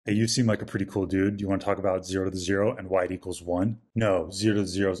Hey, you seem like a pretty cool dude. Do you want to talk about 0 to the 0 and why it equals 1? No, 0 to the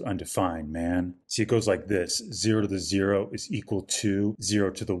 0 is undefined, man. See, it goes like this. 0 to the 0 is equal to 0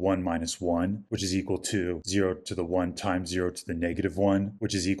 to the 1 minus 1, which is equal to 0 to the 1 times 0 to the negative 1,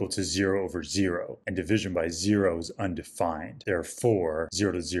 which is equal to 0 over 0. And division by 0 is undefined. Therefore,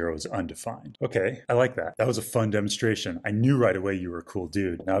 0 to 0 is undefined. Okay, I like that. That was a fun demonstration. I knew right away you were a cool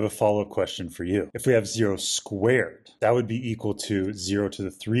dude. Now I have a follow-up question for you. If we have 0 squared, that would be equal to 0 to the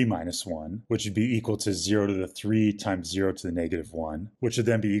 3 minus 1, which would be equal to 0 to the 3 times 0 to the negative 1, which would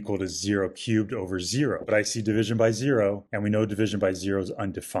then be equal to 0 cubed over 0. But I see division by 0, and we know division by 0 is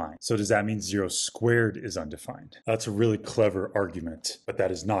undefined. So does that mean 0 squared is undefined? That's a really clever argument, but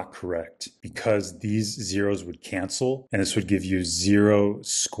that is not correct because these zeros would cancel, and this would give you 0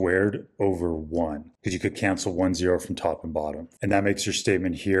 squared over 1, because you could cancel 1 0 from top and bottom. And that makes your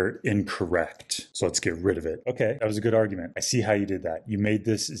statement here incorrect. So let's get rid of it. Okay, that was a good argument. I see how you did that. You made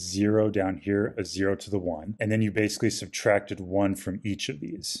this 0 down here a 0 to the 1, and then you basically subtracted 1 from each of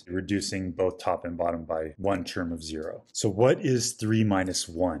these, reducing both top and bottom by one term of 0. So what is 3 minus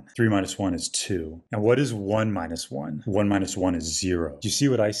 1? 3 minus 1 is 2. And what is 1 minus 1? 1 minus 1 is 0. Do you see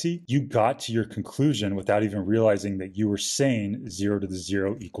what I see? You got to your conclusion without even realizing that you were saying 0 to the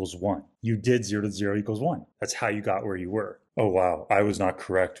 0 equals 1. You did 0 to 0 equals 1. That's how you got where you were. Oh, wow. I was not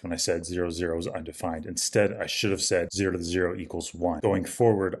correct when I said 0, 0 is undefined. Instead, I should have said 0 to the 0 equals 1. Going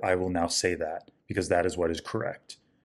forward, I will now say that because that is what is correct.